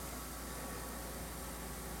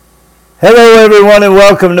Hello, everyone, and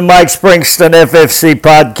welcome to Mike Springston FFC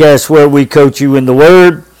Podcast, where we coach you in the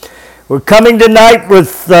Word. We're coming tonight with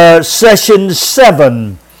Session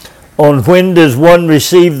 7 on when does one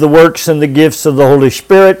receive the works and the gifts of the Holy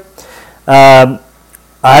Spirit. I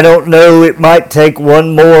don't know, it might take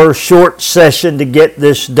one more short session to get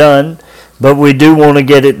this done, but we do want to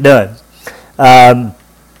get it done.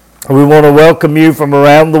 We want to welcome you from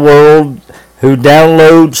around the world who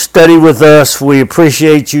download, study with us. We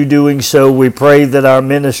appreciate you doing so. We pray that our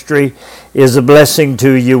ministry is a blessing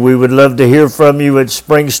to you. We would love to hear from you at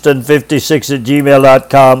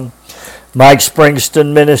springston56@gmail.com,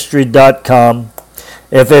 mikespringstonministry.com,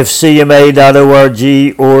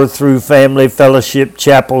 ffcma.org, or through Family Fellowship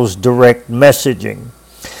Chapel's direct messaging.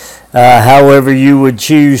 However you would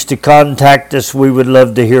choose to contact us, we would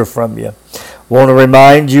love to hear from you. Want to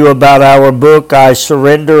remind you about our book, I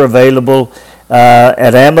Surrender, available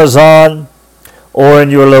at Amazon or in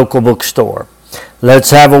your local bookstore.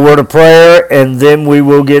 Let's have a word of prayer, and then we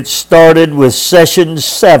will get started with Session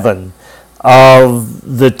 7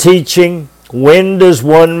 of the teaching, When Does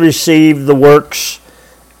One Receive the Works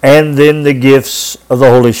and then the Gifts of the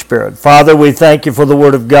Holy Spirit? Father, we thank you for the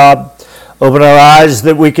Word of God. Open our eyes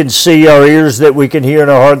that we can see, our ears that we can hear, and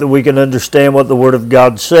our heart that we can understand what the Word of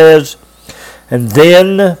God says. And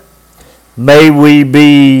then may we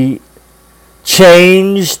be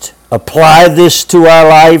changed, apply this to our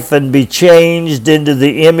life, and be changed into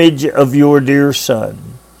the image of your dear Son.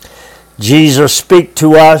 Jesus, speak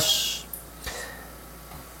to us.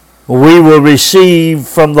 We will receive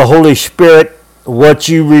from the Holy Spirit what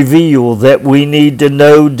you reveal that we need to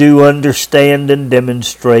know, do, understand, and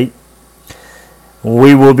demonstrate.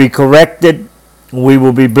 We will be corrected. We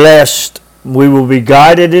will be blessed. We will be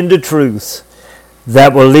guided into truth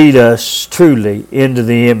that will lead us truly into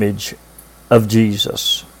the image of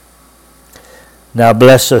Jesus. Now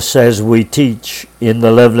bless us as we teach in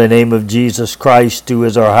the lovely name of Jesus Christ, who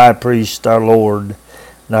is our high priest, our Lord,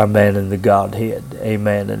 and our man in the Godhead.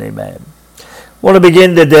 Amen and amen. I want to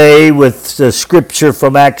begin today with the scripture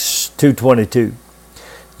from Acts 2:22.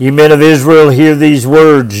 Ye men of Israel, hear these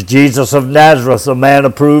words. Jesus of Nazareth, a man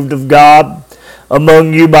approved of God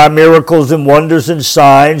among you by miracles and wonders and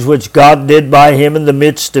signs, which God did by him in the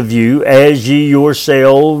midst of you, as ye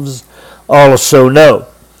yourselves also know.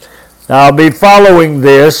 Now, I'll be following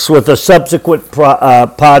this with a subsequent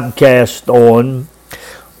podcast on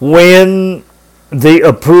when the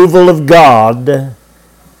approval of God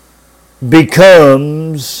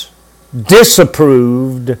becomes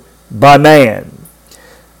disapproved by man.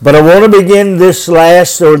 But I want to begin this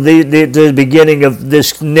last, or the beginning of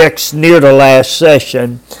this next near to last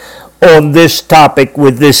session on this topic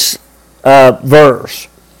with this verse.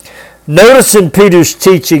 Notice in Peter's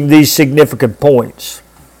teaching these significant points.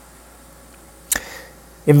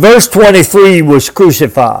 In verse 23, he was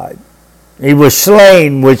crucified. He was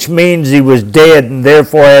slain, which means he was dead and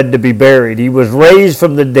therefore had to be buried. He was raised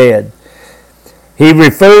from the dead. He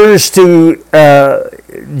refers to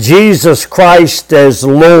Jesus Christ as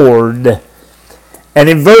Lord. And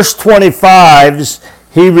in verse 25,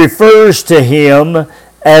 he refers to him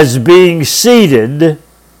as being seated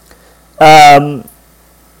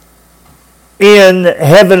in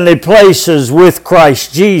heavenly places with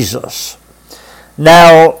Christ Jesus.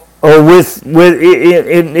 Now, or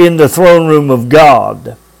in the throne room of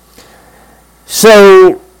God.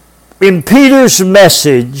 So, in Peter's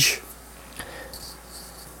message,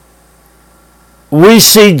 we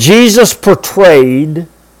see Jesus portrayed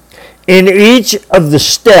in each of the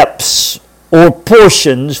steps or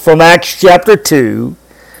portions from Acts chapter 2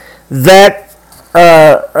 that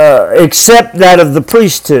except that of the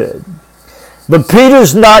priesthood. But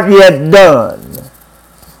Peter's not yet done.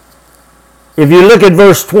 If you look at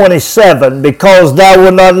verse 27, because thou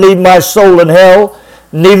wilt not leave my soul in hell,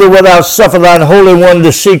 neither wilt thou suffer thine Holy One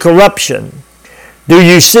to see corruption. Do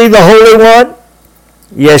you see the Holy One?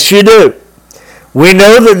 Yes, you do. We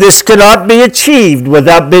know that this cannot be achieved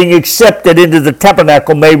without being accepted into the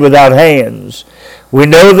tabernacle made without hands. We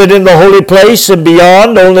know that in the holy place and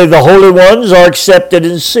beyond, only the holy ones are accepted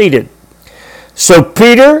and seated. So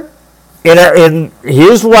Peter, in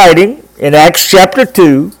his writing in Acts chapter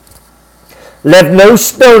 2, left no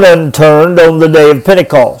stone unturned on the day of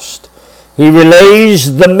Pentecost. He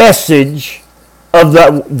relays the message of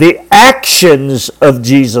the actions of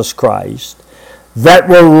Jesus Christ that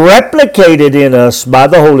were replicated in us by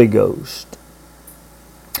the Holy Ghost,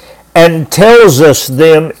 and tells us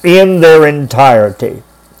them in their entirety.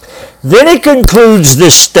 Then he concludes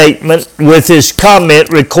this statement with his comment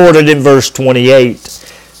recorded in verse 28.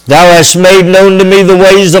 Thou hast made known to me the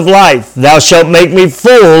ways of life. Thou shalt make me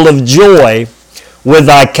full of joy with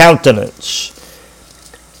thy countenance.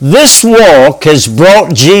 This walk has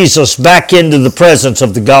brought Jesus back into the presence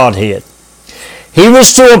of the Godhead. He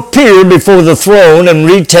was to appear before the throne and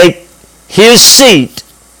retake his seat,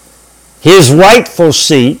 his rightful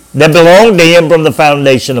seat that belonged to him from the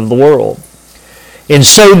foundation of the world. In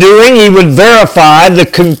so doing, he would verify the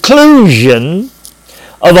conclusion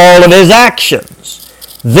of all of his actions.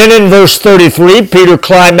 Then in verse 33, Peter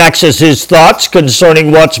climaxes his thoughts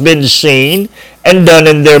concerning what's been seen and done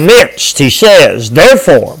in their midst. He says,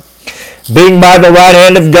 therefore, being by the right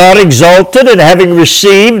hand of God exalted, and having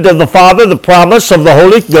received of the Father the promise of the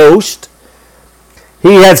Holy Ghost,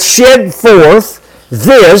 he hath shed forth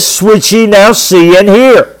this which ye now see and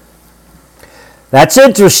hear. That's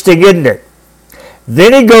interesting, isn't it?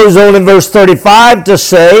 Then he goes on in verse 35 to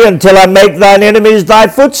say, until I make thine enemies thy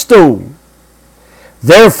footstool.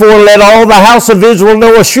 Therefore let all the house of Israel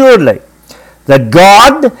know assuredly that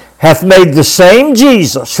God hath made the same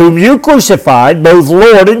Jesus, whom you crucified, both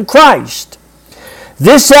Lord and Christ.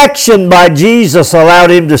 This action by Jesus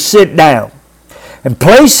allowed him to sit down and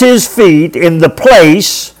place his feet in the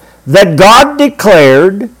place that God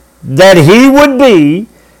declared that he would be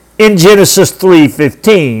in Genesis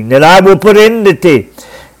 3:15. And I will put enmity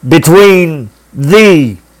between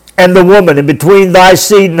thee and the woman, and between thy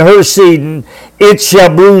seed and her seed, and it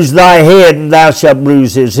shall bruise thy head, and thou shalt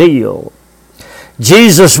bruise his heel.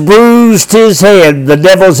 Jesus bruised his head, the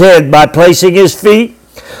devil's head, by placing his feet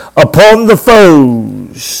upon the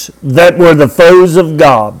foes that were the foes of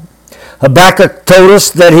God. Habakkuk told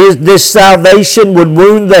us that this salvation would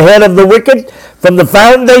wound the head of the wicked from the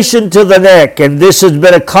foundation to the neck, and this has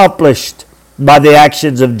been accomplished by the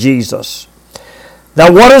actions of Jesus. Now,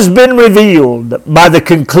 what has been revealed by the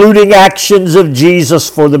concluding actions of Jesus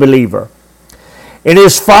for the believer? In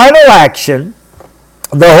his final action,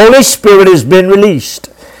 the Holy Spirit has been released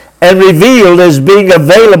and revealed as being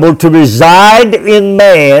available to reside in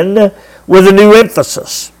man with a new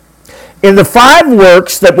emphasis. In the 5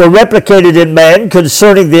 works that were replicated in man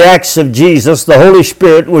concerning the acts of Jesus, the Holy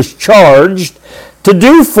Spirit was charged to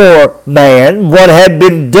do for man what had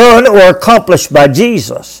been done or accomplished by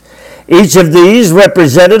Jesus. Each of these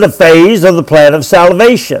represented a phase of the plan of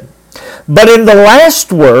salvation. But in the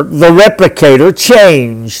last work, the replicator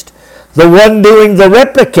changed. The one doing the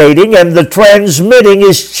replicating and the transmitting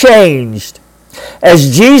is changed.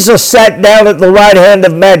 As Jesus sat down at the right hand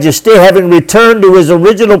of majesty, having returned to his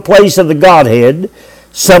original place of the Godhead,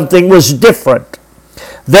 something was different.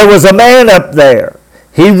 There was a man up there.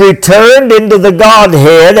 He returned into the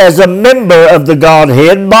Godhead as a member of the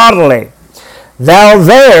Godhead bodily. Now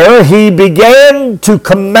there he began to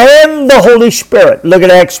command the Holy Spirit. Look at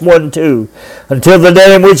Acts 1:2. Until the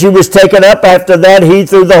day in which he was taken up, after that he,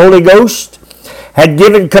 through the Holy Ghost, had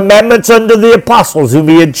given commandments unto the apostles whom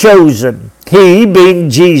he had chosen. He, being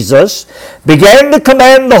Jesus, began to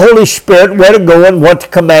command the Holy Spirit where to go and what to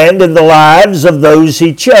command in the lives of those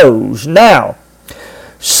he chose. Now,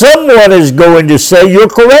 someone is going to say, you're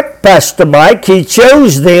correct, Pastor Mike. He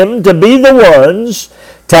chose them to be the ones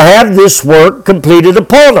to have this work completed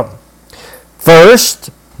upon them.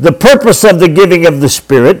 First, the purpose of the giving of the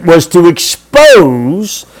Spirit was to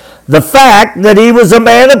expose the fact that he was a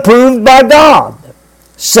man approved by God.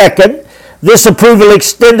 Second, this approval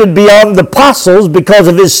extended beyond the apostles because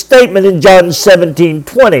of his statement in John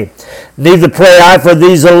 17:20. Neither pray I for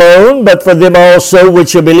these alone, but for them also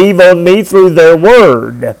which shall believe on me through their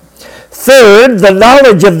word. Third, the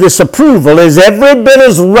knowledge of this approval is every bit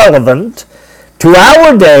as relevant to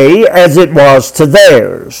our day as it was to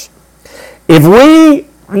theirs. If we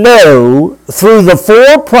know through the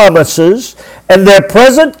 4 promises and their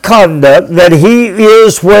present conduct that he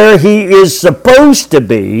is where he is supposed to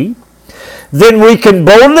be, then we can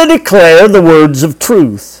boldly declare the words of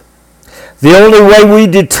truth. The only way we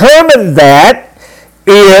determine that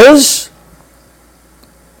is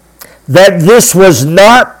that this was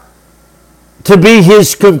not to be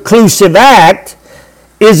his conclusive act,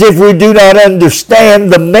 is if we do not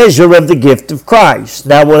understand the measure of the gift of Christ.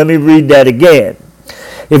 Now let me read that again.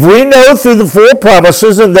 If we know through the 4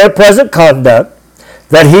 promises and their present conduct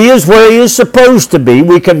that he is where he is supposed to be,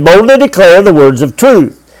 we can boldly declare the words of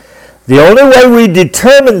truth. The only way we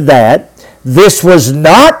determine that this was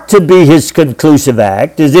not to be his conclusive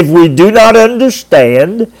act is if we do not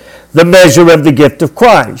understand the measure of the gift of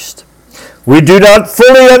Christ. We do not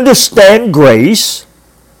fully understand grace,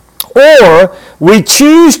 or we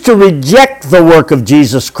choose to reject the work of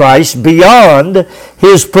Jesus Christ beyond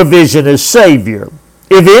his provision as Savior.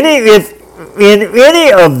 If in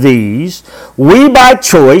any of these we by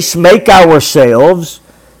choice make ourselves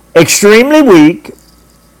extremely weak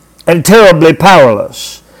and terribly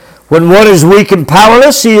powerless, When one is weak and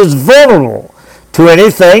powerless, he is vulnerable to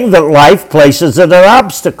anything that life places as an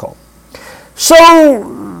obstacle. So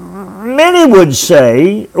many would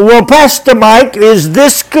say, well, Pastor Mike, is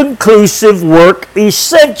this conclusive work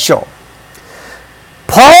essential?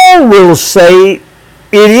 Paul will say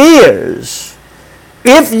it is,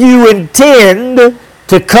 if you intend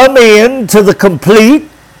to come into the complete,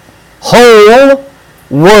 whole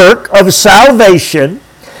work of salvation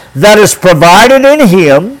that is provided in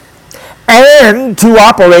him, and to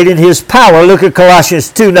operate in his power. Look at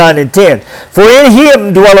Colossians 2, 9 and 10. For in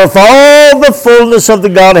him dwelleth all the fullness of the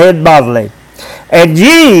Godhead bodily. And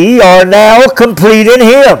ye are now complete in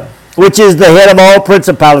him, which is the head of all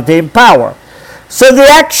principality and power. So the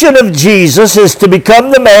action of Jesus is to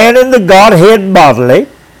become the man in the Godhead bodily,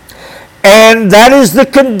 and that is the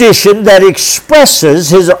condition that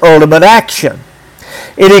expresses his ultimate action.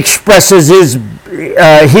 It expresses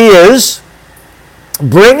his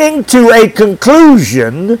bringing to a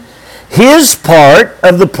conclusion his part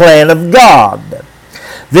of the plan of God.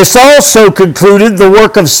 This also concluded the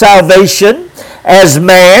work of salvation, as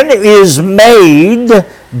man is made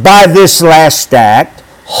by this last act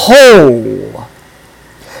whole.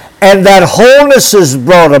 And that wholeness is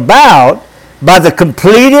brought about by the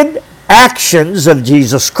completed actions of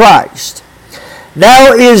Jesus Christ.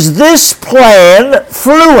 Now, is this plan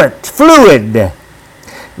fluid?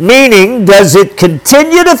 Meaning, does it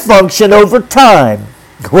continue to function over time?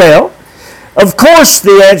 Well, of course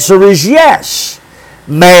the answer is yes.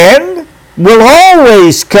 Man will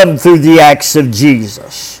always come through the acts of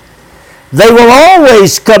Jesus. They will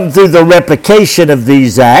always come through the replication of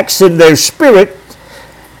these acts in their spirit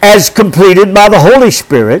as completed by the Holy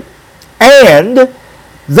Spirit, and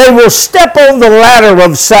they will step on the ladder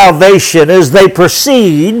of salvation as they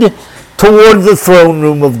proceed toward the throne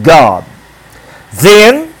room of God.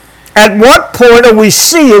 Then, at what point are we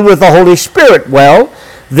sealed with the Holy Spirit? Well,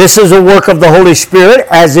 this is a work of the Holy Spirit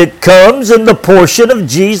as it comes in the portion of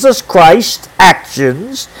Jesus Christ's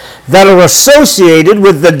actions that are associated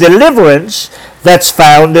with the deliverance that's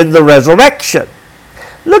found in the resurrection.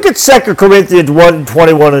 Look at 2 Corinthians 1,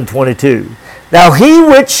 21 and 22. Now he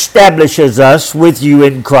which establishes us with you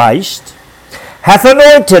in Christ hath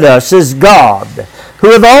anointed us as God,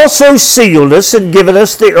 who hath also sealed us and given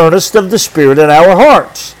us the earnest of the Spirit in our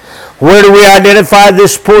hearts. Where do we identify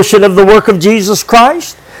this portion of the work of Jesus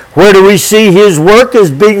Christ? Where do we see his work as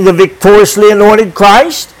being the victoriously anointed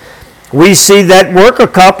Christ? We see that work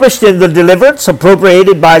accomplished in the deliverance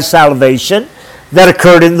appropriated by salvation that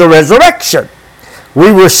occurred in the resurrection.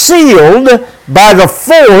 We were sealed by the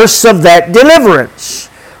force of that deliverance.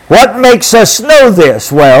 What makes us know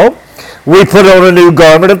this? Well, we put on a new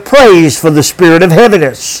garment of praise for the spirit of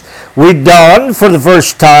heaviness. We donned for the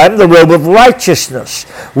first time the robe of righteousness.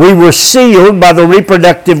 We were sealed by the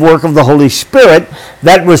reproductive work of the Holy Spirit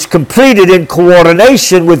that was completed in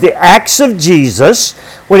coordination with the acts of Jesus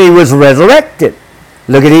when he was resurrected.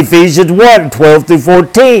 Look at Ephesians 1, 12 through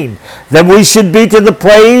 14. That we should be to the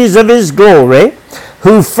praise of his glory,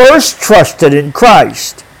 who first trusted in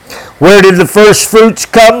Christ. Where did the first fruits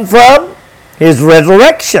come from? His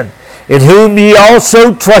resurrection. In whom ye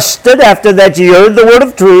also trusted, after that ye heard the word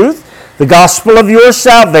of truth, the gospel of your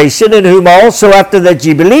salvation, in whom also after that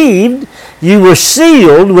ye believed, ye were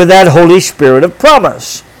sealed with that Holy Spirit of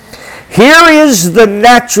promise. Here is the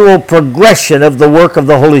natural progression of the work of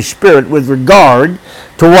the Holy Spirit with regard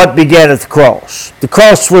to what began at the cross. The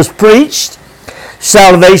cross was preached.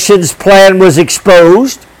 Salvation's plan was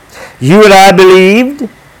exposed. You and I believed.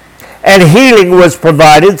 And healing was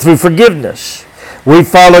provided through forgiveness. We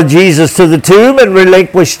followed Jesus to the tomb and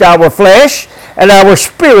relinquished our flesh, and our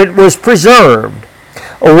spirit was preserved.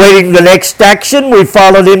 Awaiting the next action, we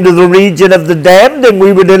followed him to the region of the damned, and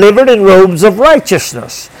we were delivered in robes of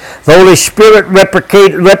righteousness. The Holy Spirit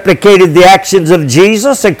replicated the actions of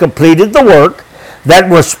Jesus and completed the work that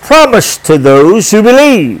was promised to those who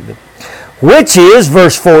believe, which is,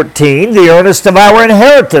 verse 14, the earnest of our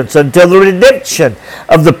inheritance until the redemption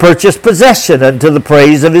of the purchased possession, unto the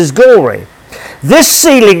praise of his glory. This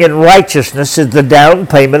sealing in righteousness is the down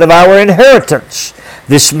payment of our inheritance.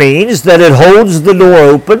 This means that it holds the door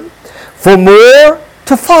open for more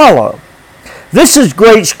to follow. This is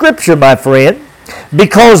great scripture, my friend,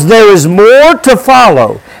 because there is more to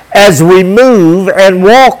follow as we move and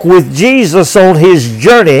walk with Jesus on his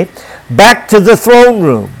journey back to the throne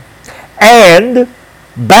room and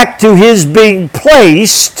back to his being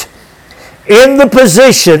placed in the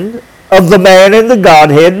position of the man in the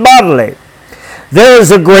Godhead bodily. There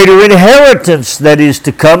is a greater inheritance that is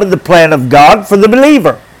to come in the plan of God for the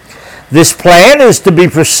believer. This plan is to be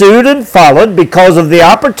pursued and followed because of the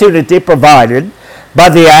opportunity provided by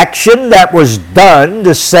the action that was done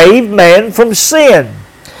to save man from sin.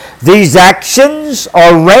 These actions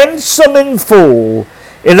are ransom in full.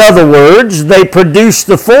 In other words, they produce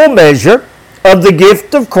the full measure of the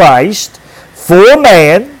gift of Christ for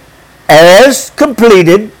man as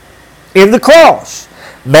completed in the cross.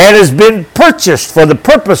 Man has been purchased for the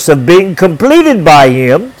purpose of being completed by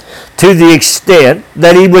him to the extent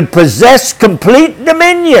that he would possess complete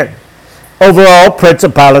dominion over all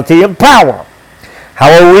principality and power.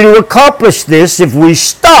 How are we to accomplish this if we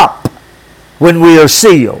stop when we are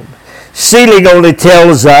sealed? Sealing only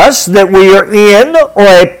tells us that we are in or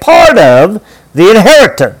a part of the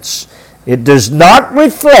inheritance. It does not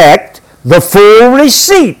reflect the full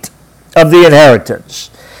receipt of the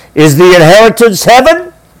inheritance. Is the inheritance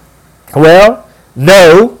heaven? Well,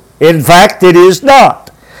 no. In fact, it is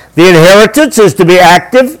not. The inheritance is to be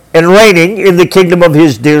active and reigning in the kingdom of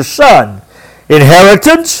his dear Son.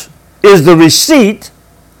 Inheritance is the receipt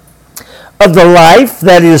of the life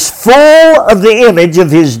that is full of the image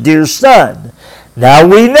of his dear Son. Now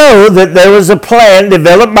we know that there is a plan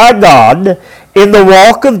developed by God in the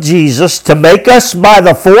walk of Jesus to make us by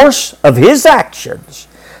the force of his actions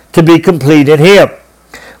to be complete in him.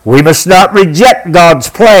 We must not reject God's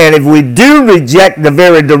plan. If we do reject the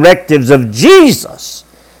very directives of Jesus,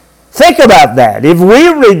 think about that. If we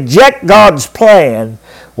reject God's plan,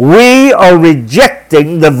 we are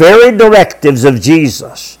rejecting the very directives of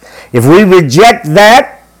Jesus. If we reject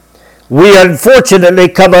that, we unfortunately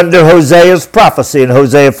come under Hosea's prophecy in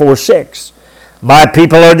Hosea 4:6. My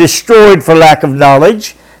people are destroyed for lack of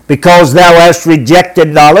knowledge. Because thou hast rejected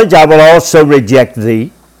knowledge, I will also reject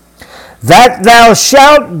thee. That thou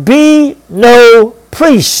shalt be no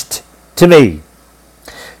priest to me,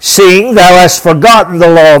 seeing thou hast forgotten the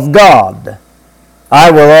law of God.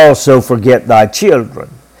 I will also forget thy children,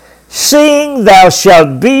 seeing thou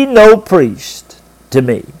shalt be no priest to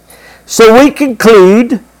me. So we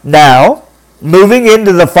conclude now, moving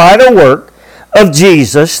into the final work of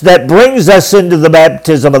Jesus that brings us into the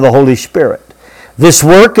baptism of the Holy Spirit. This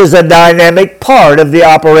work is a dynamic part of the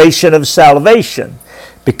operation of salvation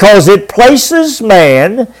because it places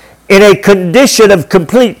man in a condition of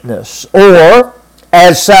completeness, or,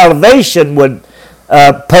 as salvation would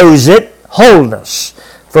pose it, wholeness.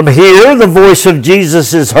 From here, the voice of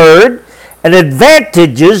Jesus is heard, and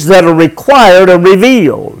advantages that are required are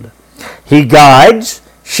revealed. He guides,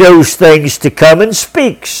 shows things to come, and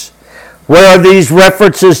speaks. Where are these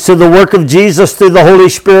references to the work of Jesus through the Holy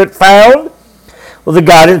Spirit found? Well, the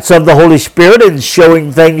guidance of the Holy Spirit in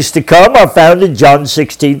showing things to come are found in John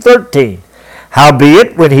 16:13.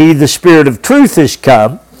 Howbeit, when he, the Spirit of truth, is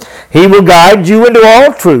come, he will guide you into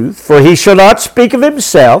all truth, for he shall not speak of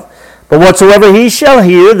himself, but whatsoever he shall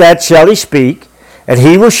hear, that shall he speak, and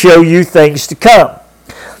he will show you things to come.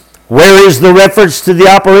 Where is the reference to the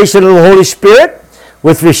operation of the Holy Spirit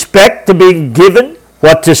with respect to being given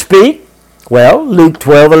what to speak? Well, Luke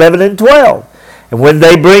 12:11 and 12. And when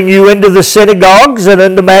they bring you into the synagogues and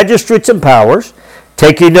unto magistrates and powers,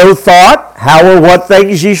 take ye no thought how or what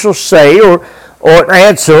things ye shall say, or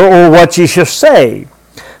answer, or what ye shall say.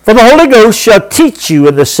 For the Holy Ghost shall teach you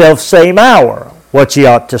in the selfsame hour what ye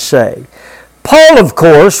ought to say. Paul, of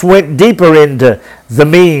course, went deeper into the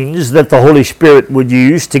means that the Holy Spirit would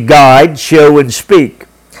use to guide, show, and speak.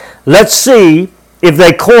 Let's see if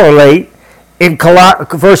they correlate in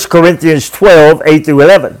 1 Corinthians 12, 8 through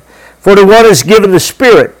 11. For to one is given the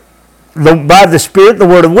Spirit, by the Spirit the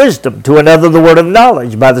word of wisdom, to another the word of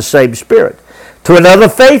knowledge by the same Spirit, to another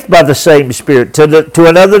faith by the same Spirit, to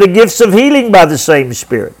another the gifts of healing by the same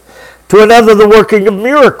Spirit, to another the working of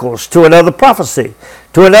miracles, to another prophecy,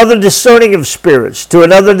 to another discerning of spirits, to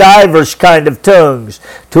another divers kind of tongues,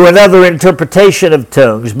 to another interpretation of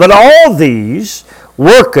tongues. But all these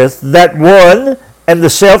worketh that one and the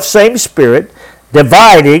selfsame Spirit,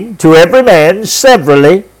 dividing to every man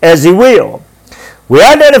severally as he will. We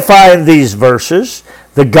identify in these verses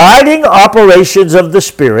the guiding operations of the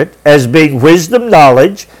Spirit as being wisdom,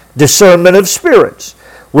 knowledge, discernment of spirits.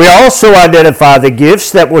 We also identify the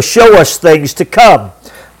gifts that will show us things to come.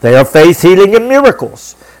 They are faith, healing, and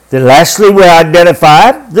miracles. Then lastly, we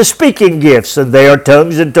identify the speaking gifts, and they are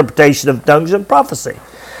tongues, interpretation of tongues, and prophecy.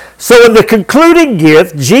 So in the concluding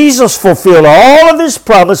gift, Jesus fulfilled all of his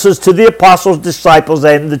promises to the apostles, disciples,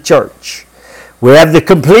 and the church. We have the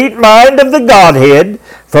complete mind of the Godhead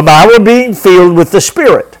from our being filled with the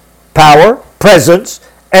Spirit. Power, presence,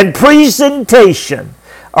 and presentation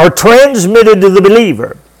are transmitted to the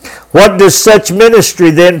believer. What does such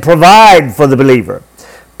ministry then provide for the believer?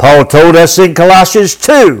 Paul told us in Colossians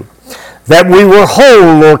 2 that we were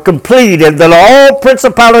whole or complete, and that all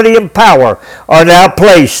principality and power are now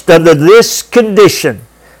placed under this condition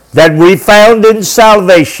that we found in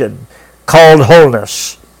salvation, called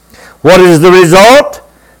wholeness. What is the result?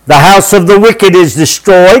 The house of the wicked is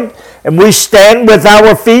destroyed, and we stand with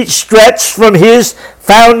our feet stretched from his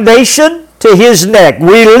foundation to his neck.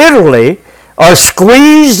 We literally are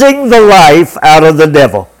squeezing the life out of the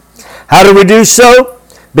devil. How do we do so?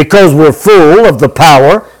 Because we're full of the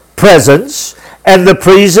power, presence, and the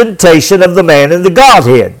presentation of the man in the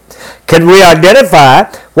Godhead. Can we identify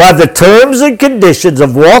why the terms and conditions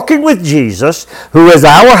of walking with Jesus, who is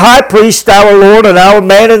our high priest, our Lord, and our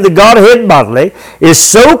man in the Godhead bodily, is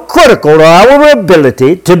so critical to our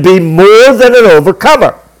ability to be more than an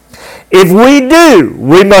overcomer? If we do,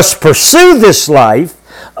 we must pursue this life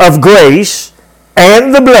of grace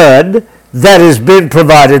and the blood that has been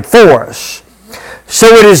provided for us. So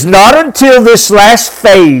it is not until this last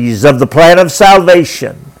phase of the plan of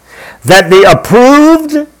salvation that the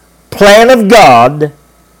approved plan of God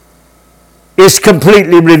is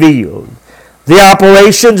completely revealed. The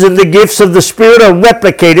operations and the gifts of the Spirit are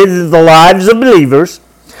replicated in the lives of believers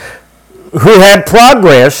who have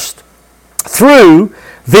progressed through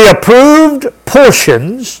the approved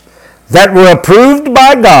portions that were approved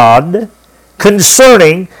by God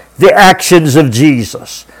concerning the actions of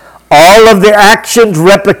Jesus. All of the actions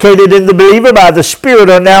replicated in the believer by the Spirit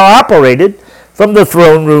are now operated from the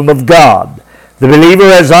throne room of God. The believer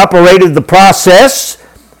has operated the process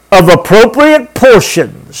of appropriate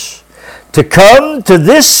portions to come to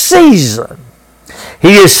this season.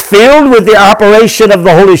 He is filled with the operation of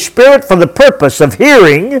the Holy Spirit for the purpose of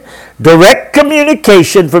hearing direct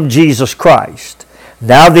communication from Jesus Christ.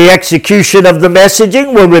 Now the execution of the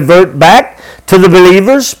messaging will revert back to the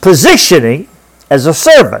believer's positioning as a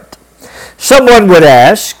servant. Someone would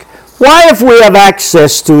ask, why, if we have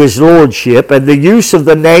access to his lordship and the use of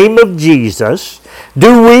the name of Jesus,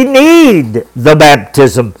 do we need the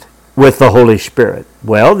baptism with the Holy Spirit?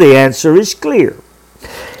 Well, the answer is clear.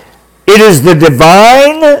 It is the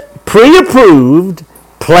divine, pre-approved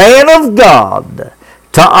plan of God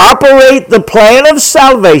to operate the plan of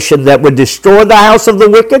salvation that would destroy the house of the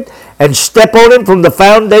wicked and step on him from the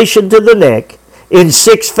foundation to the neck in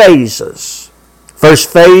 6 phases.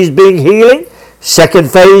 First phase being healing,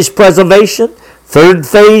 second phase preservation, third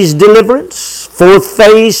phase deliverance, fourth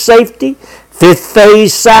phase safety, fifth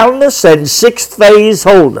phase soundness, and sixth phase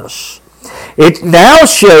wholeness. It now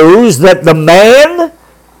shows that the man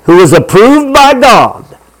who is approved by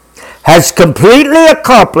God has completely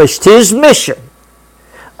accomplished his mission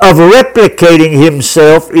of replicating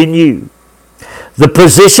himself in you. The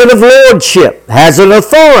position of lordship has an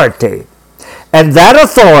authority, and that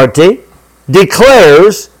authority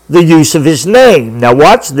declares the use of his name. Now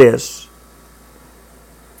watch this.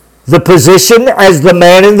 The position as the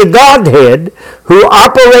man in the Godhead who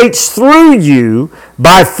operates through you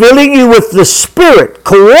by filling you with the Spirit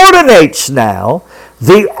coordinates now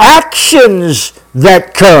the actions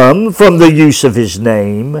that come from the use of his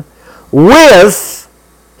name with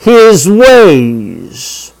his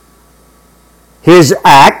ways, his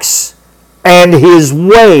acts, and his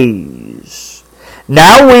ways.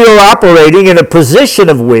 Now we are operating in a position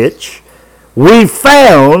of which we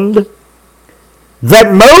found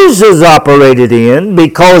that Moses operated in,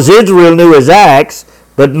 because Israel knew his acts,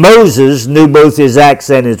 but Moses knew both his acts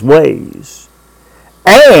and his ways.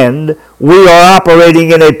 And we are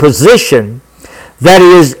operating in a position that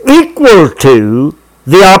is equal to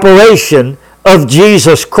the operation of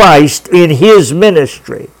Jesus Christ in his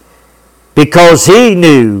ministry, because he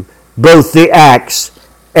knew both the acts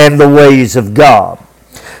and the ways of God.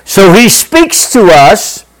 So he speaks to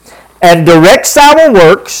us and directs our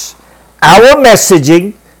works, our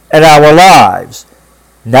messaging, and our lives.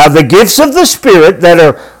 Now the gifts of the Spirit that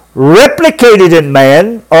are replicated in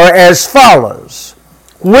man are as follows.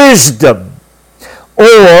 Wisdom,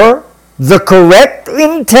 or the correct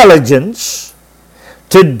intelligence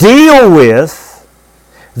to deal with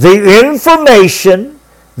the information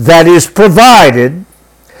that is provided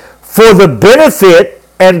for the benefit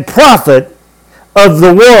and profit of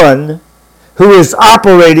the one who is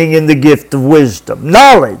operating in the gift of wisdom.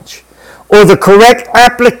 Knowledge, or the correct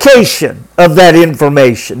application of that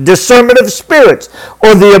information. Discernment of spirits,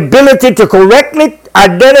 or the ability to correctly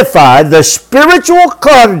identify the spiritual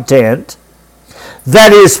content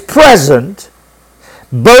that is present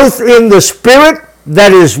both in the spirit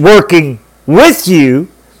that is working with you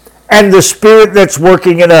and the spirit that's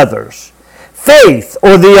working in others. Faith,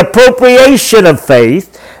 or the appropriation of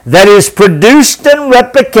faith that is produced and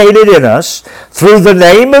replicated in us through the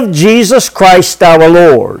name of Jesus Christ our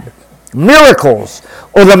Lord. miracles,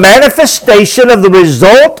 or the manifestation of the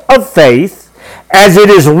result of faith as it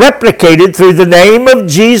is replicated through the name of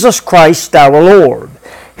Jesus Christ our Lord.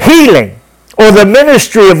 Healing, or the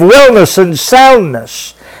ministry of wellness and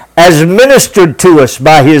soundness as ministered to us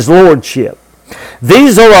by his lordship.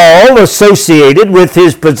 These are all associated with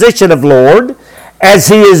his position of Lord, as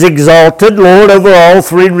he is exalted Lord over all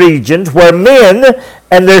three regions where men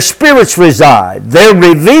and their spirits reside. They're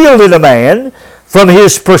revealed in a man from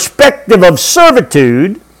his perspective of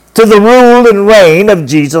servitude to the rule and reign of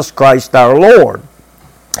Jesus Christ our Lord.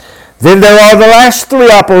 Then there are the last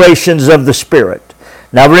three operations of the Spirit.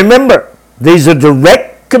 Now remember, these are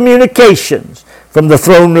direct communications from the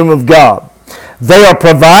throne room of God. They are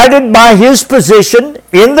provided by his position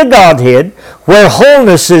in the Godhead, where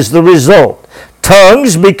wholeness is the result.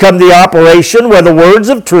 Tongues become the operation where the words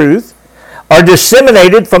of truth are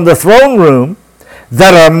disseminated from the throne room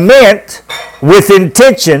that are meant with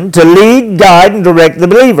intention to lead, guide, and direct the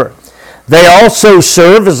believer. They also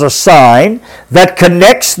serve as a sign that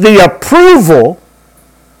connects the approval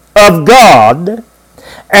of God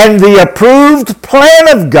and the approved plan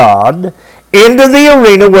of God into the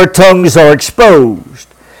arena where tongues are exposed.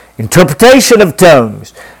 Interpretation of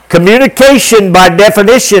tongues. Communication, by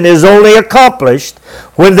definition, is only accomplished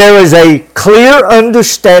when there is a clear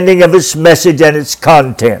understanding of its message and its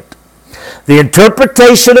content. The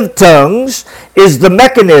interpretation of tongues is the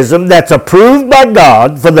mechanism that's approved by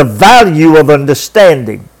God for the value of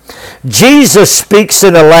understanding. Jesus speaks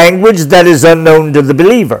in a language that is unknown to the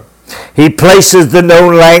believer. He places the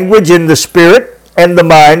known language in the spirit and the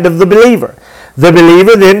mind of the believer. The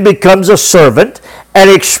believer then becomes a servant and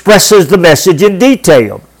expresses the message in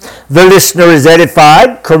detail. The listener is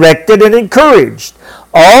edified, corrected, and encouraged.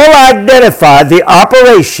 All identify the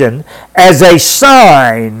operation as a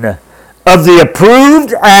sign of the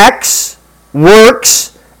approved acts,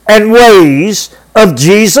 works, and ways of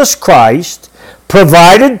Jesus Christ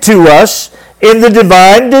provided to us in the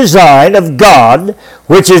divine design of God,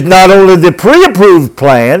 which is not only the pre-approved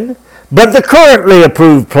plan, but the currently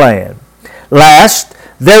approved plan. Last,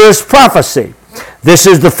 there is prophecy. This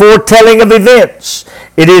is the foretelling of events.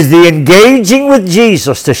 It is the engaging with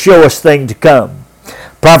Jesus to show us things to come.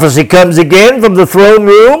 Prophecy comes again from the throne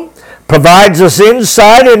room, provides us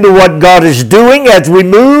insight into what God is doing as we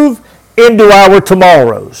move into our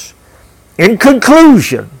tomorrows. In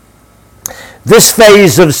conclusion, this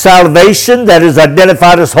phase of salvation that is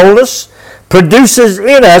identified as wholeness produces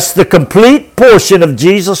in us the complete portion of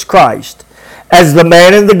Jesus Christ as the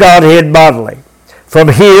man in the Godhead bodily. From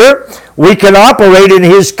here, we can operate in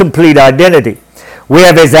his complete identity. We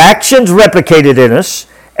have his actions replicated in us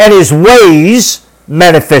and his ways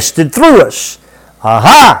manifested through us.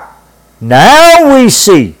 Aha! Now we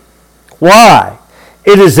see why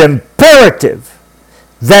it is imperative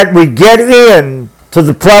that we get in to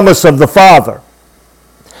the promise of the Father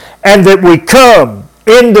and that we come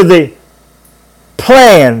into the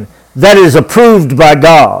plan that is approved by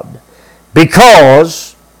God,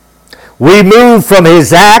 because we move from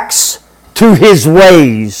his acts to his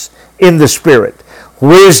ways in the Spirit.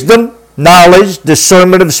 Wisdom, knowledge,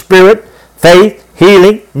 discernment of spirit, faith,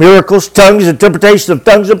 healing, miracles, tongues, interpretation of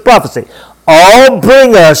tongues, and prophecy all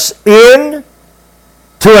bring us in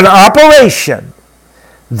to an operation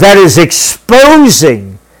that is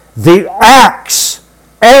exposing the acts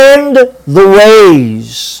and the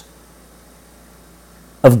ways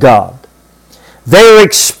of God. They're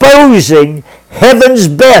exposing heaven's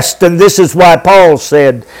best, and this is why Paul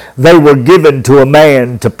said they were given to a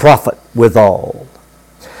man to profit withal.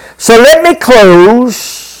 So let me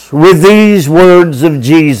close with these words of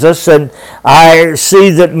Jesus, and I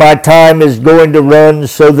see that my time is going to run,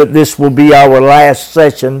 so that this will be our last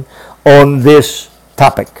session on this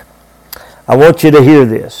topic. I want you to hear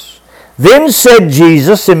this. Then said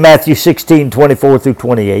Jesus in Matthew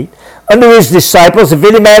 16:24-28 unto his disciples, if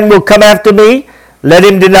any man will come after me, let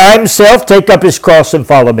him deny himself, take up his cross, and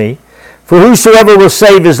follow me. For whosoever will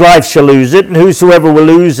save his life shall lose it, and whosoever will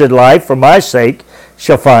lose his life for my sake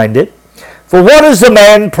shall find it. For what is a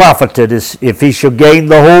man profited if he shall gain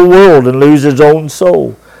the whole world and lose his own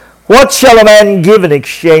soul? What shall a man give in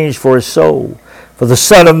exchange for his soul? For the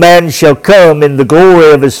Son of Man shall come in the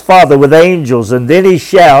glory of his Father with angels, and then he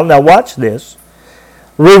shall, now watch this,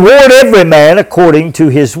 reward every man according to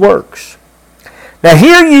his works. Now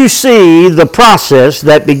here you see the process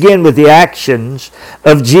that began with the actions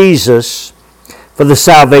of Jesus for the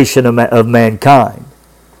salvation of mankind.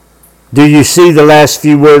 Do you see the last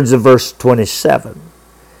few words of verse 27?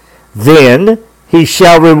 Then he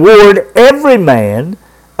shall reward every man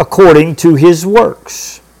according to his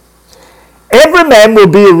works. Every man will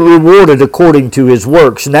be rewarded according to his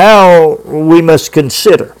works. Now we must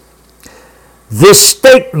consider this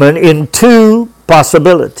statement in two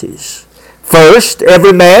possibilities. First,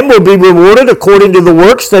 every man will be rewarded according to the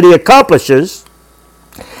works that he accomplishes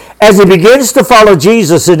as he begins to follow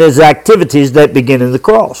Jesus in his activities that begin in the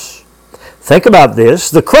cross. Think about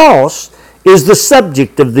this. The cross is the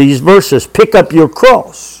subject of these verses. Pick up your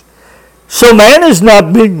cross. So man is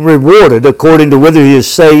not being rewarded according to whether he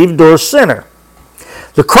is saved or a sinner.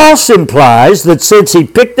 The cross implies that since he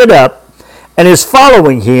picked it up and is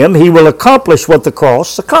following him, he will accomplish what the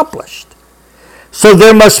cross accomplished. So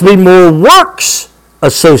there must be more works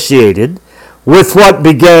associated with what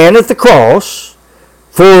began at the cross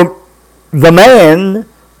for the man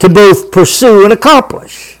to both pursue and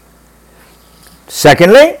accomplish.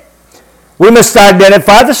 Secondly, we must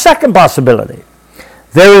identify the second possibility.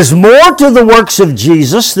 There is more to the works of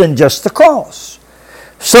Jesus than just the cross.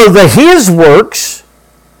 So his works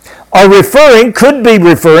could be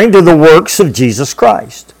referring to the works of Jesus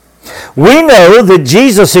Christ. We know that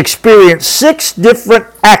Jesus experienced 6 different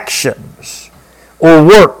actions or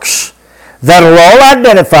works that are all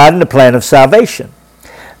identified in the plan of salvation.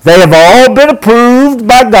 They have all been approved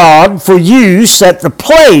by God for use at the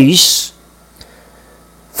place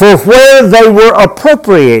for where they were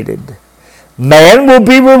appropriated. Man will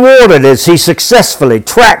be rewarded as he successfully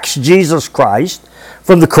tracks Jesus Christ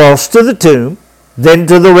from the cross to the tomb, then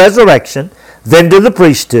to the resurrection, then to the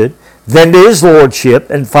priesthood, then to his lordship,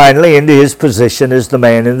 and finally into his position as the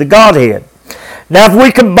man in the Godhead. Now, if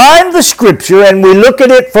we combine the Scripture and we look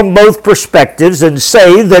at it from both perspectives and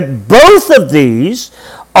say that both of these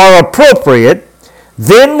are appropriate,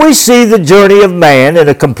 then we see the journey of man in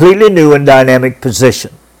a completely new and dynamic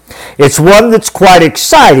position. It's one that's quite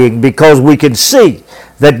exciting because we can see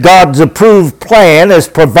that God's approved plan has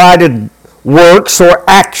provided works or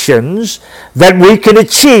actions that we can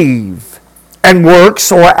achieve, and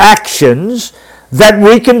works or actions that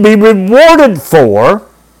we can be rewarded for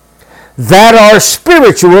that are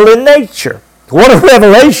spiritual in nature. What a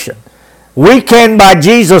revelation! We can, by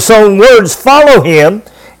Jesus' own words, follow him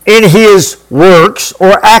in his works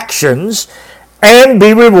or actions and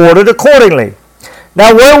be rewarded accordingly.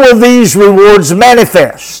 Now, where will these rewards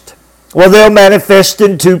manifest? Well, they'll manifest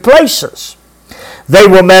in 2 places. They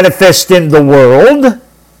will manifest in the world,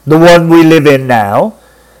 the one we live in now,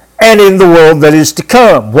 and in the world that is to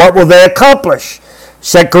come. What will they accomplish?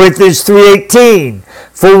 2 Corinthians 3:18,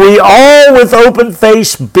 for we all with open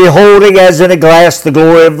face, beholding as in a glass the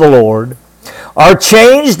glory of the Lord, are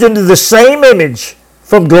changed into the same image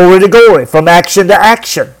from glory to glory, from action to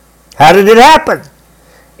action. How did it happen?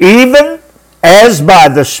 Even as by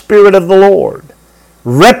the Spirit of the Lord,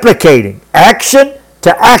 replicating action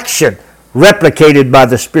to action, replicated by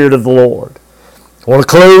the Spirit of the Lord. I want to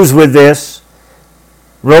close with this.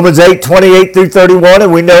 Romans 8:28 through 31,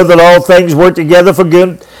 and we know that all things work together for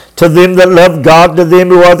good to them that love God, to them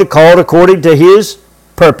who are the called according to his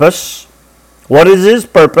purpose. What is his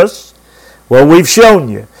purpose? Well, we've shown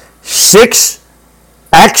you 6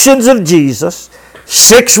 actions of Jesus,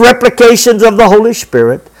 6 replications of the Holy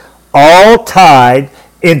Spirit, all tied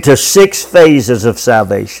into 6 phases of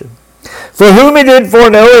salvation. For whom he did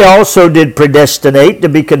foreknow, he also did predestinate to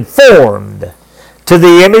be conformed to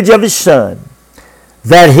the image of his Son,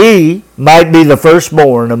 that he might be the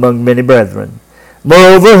firstborn among many brethren.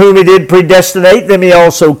 Moreover, whom he did predestinate, them he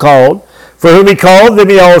also called. For whom he called, them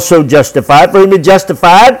he also justified. For whom he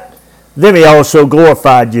justified, them he also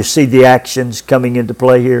glorified. You see the actions coming into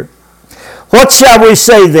play here. What shall we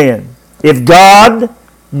say then? If God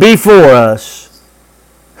be for us,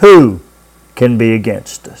 who can be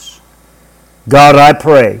against us? God, I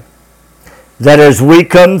pray that as we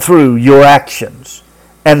come through your actions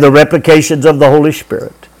and the replications of the Holy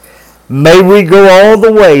Spirit, may we go all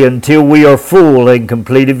the way until we are full and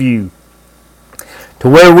complete of you, to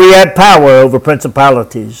where we have power over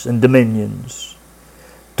principalities and dominions,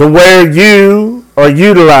 to where you are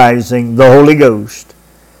utilizing the Holy Ghost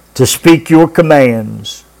to speak your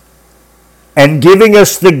commands and giving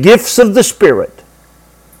us the gifts of the Spirit,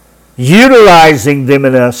 utilizing them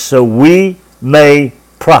in us so we may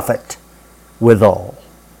profit withal.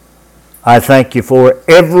 I thank you for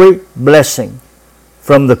every blessing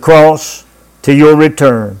from the cross to your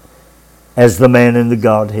return as the man in the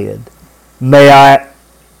Godhead. May I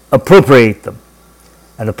appropriate them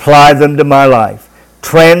and apply them to my life.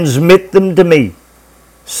 Transmit them to me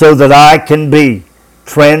so that I can be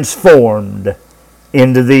transformed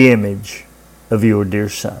into the image of your dear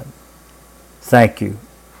Son. Thank you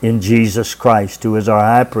in Jesus Christ, who is our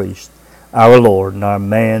high priest, our Lord, and our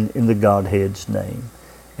man in the Godhead's name.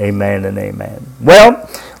 Amen and amen. Well,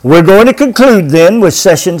 we're going to conclude then with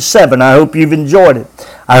session 7. I hope you've enjoyed it.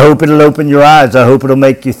 I hope it'll open your eyes. I hope it'll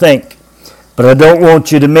make you think. But I don't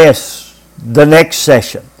want you to miss the next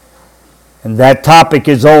session. And that topic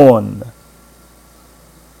is on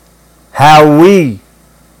how we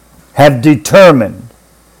have determined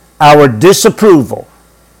our disapproval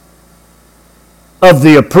of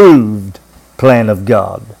the approved plan of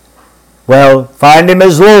God. Well, find Him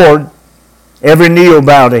as Lord. Every knee will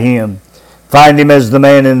bow to Him. Find Him as the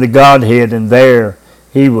man in the Godhead, and there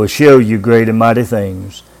He will show you great and mighty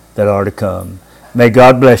things that are to come. May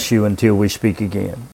God bless you until we speak again.